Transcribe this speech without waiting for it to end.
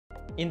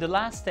In the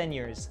last 10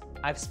 years,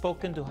 I've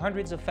spoken to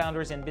hundreds of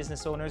founders and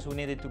business owners who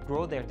needed to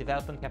grow their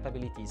development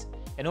capabilities.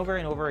 And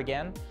over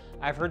again,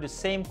 I've heard the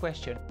same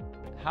question: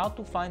 how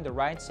to find the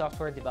right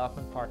software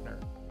development partner.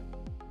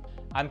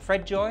 I'm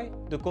Fred Joy,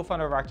 the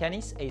co-founder of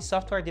Arcanis, a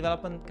software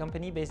development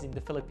company based in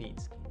the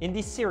Philippines. In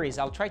this series,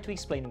 I'll try to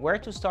explain where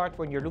to start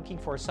when you're looking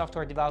for a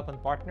software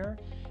development partner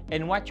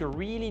and what you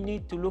really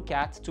need to look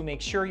at to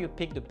make sure you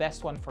pick the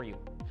best one for you.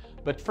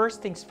 But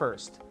first things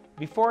first,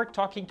 before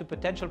talking to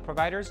potential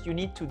providers, you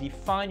need to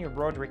define your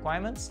broad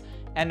requirements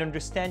and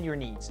understand your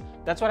needs.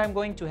 That's what I'm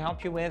going to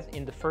help you with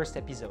in the first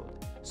episode.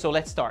 So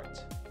let's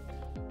start.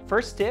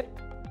 First tip,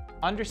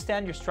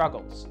 understand your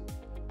struggles.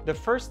 The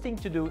first thing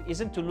to do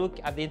isn't to look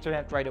at the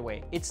internet right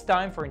away. It's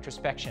time for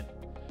introspection.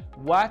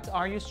 What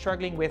are you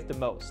struggling with the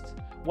most?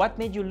 What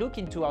made you look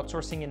into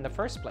outsourcing in the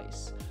first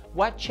place?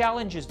 What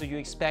challenges do you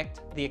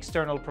expect the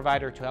external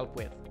provider to help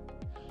with?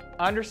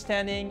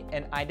 Understanding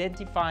and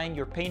identifying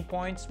your pain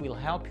points will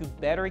help you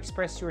better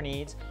express your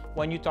needs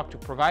when you talk to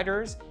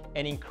providers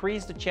and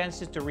increase the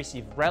chances to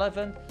receive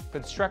relevant,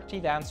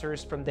 constructive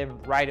answers from them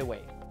right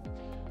away.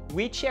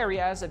 Which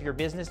areas of your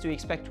business do you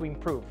expect to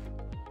improve?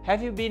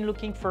 Have you been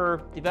looking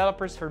for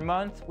developers for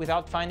months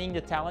without finding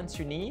the talents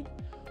you need?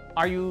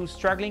 Are you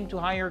struggling to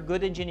hire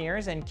good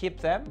engineers and keep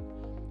them?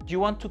 Do you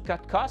want to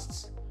cut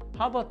costs?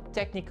 How about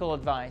technical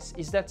advice?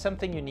 Is that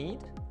something you need?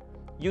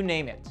 You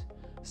name it.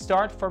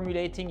 Start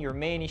formulating your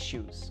main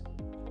issues.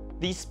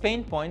 These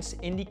pain points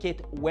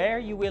indicate where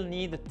you will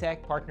need a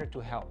tech partner to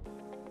help.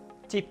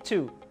 Tip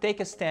 2.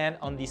 Take a stand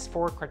on these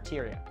 4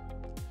 criteria.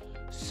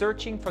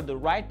 Searching for the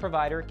right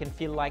provider can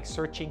feel like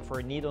searching for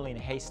a needle in a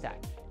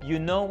haystack. You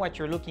know what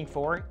you're looking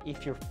for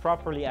if you're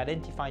properly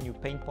identifying your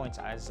pain points,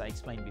 as I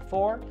explained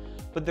before,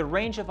 but the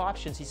range of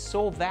options is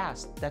so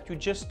vast that you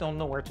just don't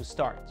know where to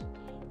start.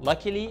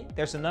 Luckily,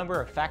 there's a number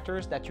of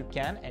factors that you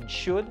can and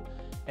should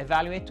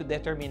evaluate to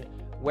determine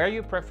where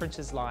your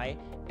preferences lie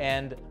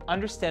and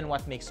understand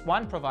what makes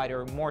one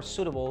provider more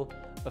suitable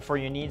for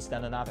your needs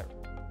than another.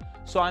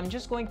 So I'm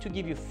just going to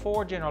give you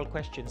 4 general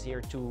questions here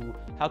to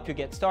help you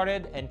get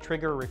started and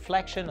trigger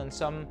reflection on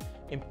some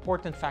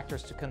important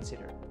factors to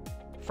consider.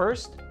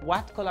 First,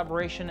 what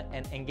collaboration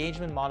and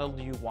engagement model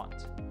do you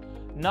want?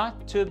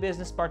 Not 2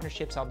 business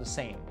partnerships are the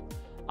same.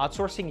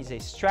 Outsourcing is a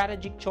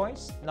strategic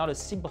choice, not a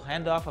simple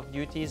handoff of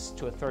duties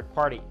to a third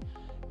party.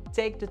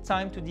 Take the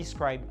time to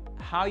describe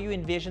how you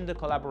envision the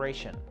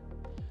collaboration.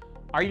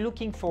 Are you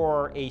looking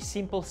for a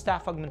simple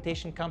staff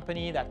augmentation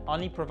company that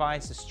only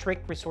provides the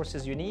strict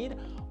resources you need,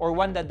 or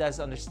one that does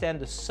understand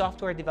the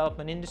software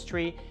development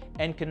industry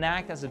and can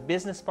act as a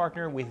business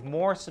partner with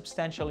more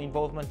substantial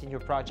involvement in your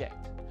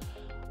project?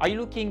 Are you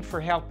looking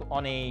for help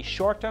on a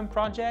short-term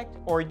project,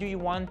 or do you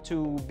want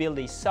to build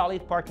a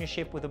solid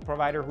partnership with a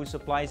provider who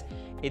supplies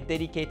a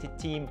dedicated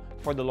team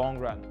for the long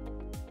run?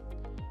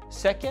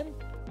 Second,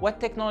 what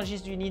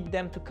technologies do you need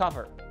them to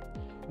cover?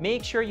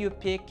 Make sure you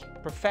pick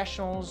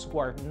professionals who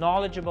are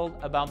knowledgeable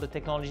about the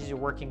technologies you're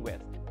working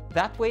with.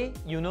 That way,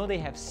 you know they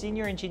have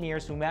senior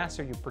engineers who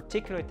master your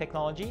particular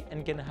technology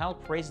and can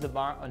help raise the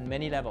bar on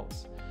many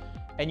levels.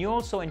 And you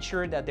also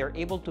ensure that they're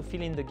able to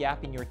fill in the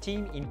gap in your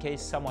team in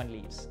case someone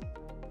leaves.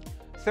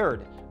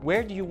 Third,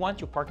 where do you want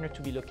your partner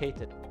to be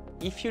located?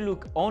 If you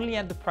look only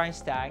at the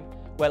price tag,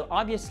 well,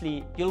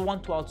 obviously, you'll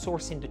want to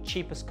outsource in the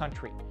cheapest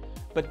country.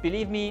 But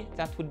believe me,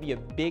 that would be a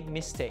big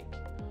mistake.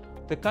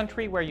 The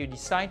country where you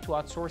decide to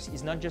outsource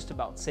is not just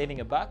about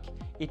saving a buck,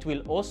 it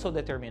will also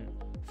determine,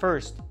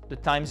 first, the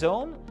time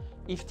zone.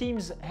 If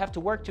teams have to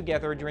work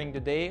together during the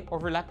day,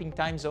 overlapping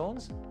time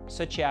zones,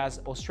 such as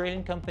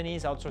Australian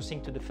companies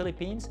outsourcing to the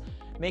Philippines,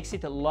 makes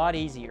it a lot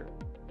easier.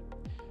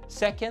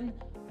 Second,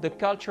 the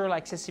cultural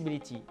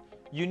accessibility.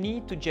 You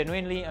need to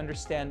genuinely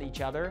understand each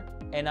other,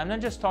 and I'm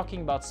not just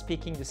talking about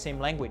speaking the same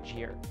language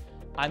here.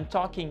 I'm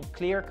talking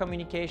clear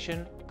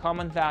communication,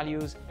 common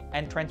values,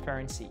 and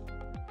transparency.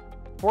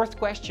 Fourth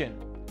question,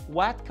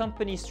 what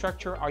company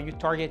structure are you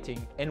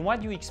targeting, and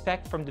what do you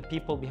expect from the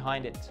people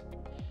behind it?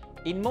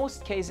 In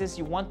most cases,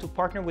 you want to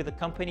partner with a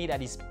company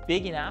that is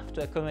big enough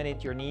to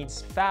accommodate your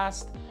needs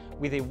fast,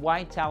 with a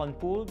wide talent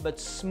pool, but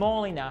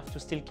small enough to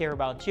still care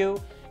about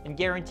you and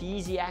guarantee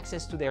easy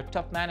access to their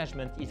top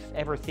management if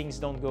ever things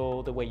don't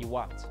go the way you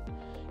want.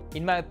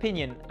 In my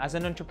opinion, as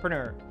an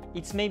entrepreneur,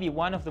 it's maybe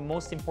one of the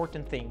most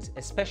important things,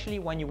 especially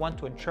when you want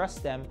to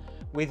entrust them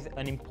with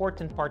an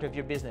important part of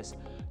your business,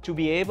 to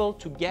be able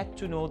to get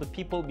to know the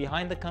people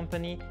behind the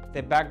company,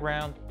 their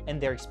background,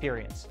 and their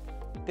experience.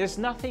 There's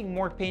nothing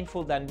more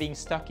painful than being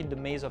stuck in the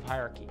maze of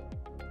hierarchy.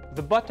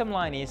 The bottom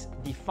line is,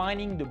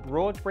 defining the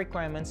broad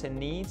requirements and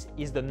needs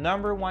is the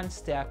 #1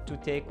 step to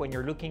take when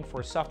you're looking for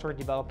a software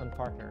development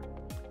partner.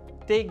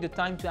 Take the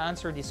time to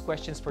answer these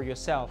questions for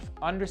yourself,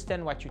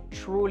 understand what you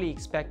truly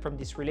expect from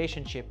this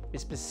relationship, be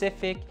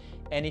specific,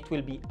 and it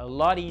will be a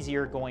lot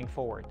easier going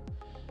forward.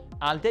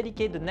 I'll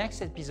dedicate the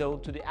next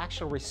episode to the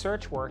actual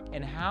research work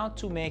and how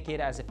to make it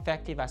as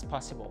effective as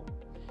possible.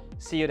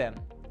 See you then.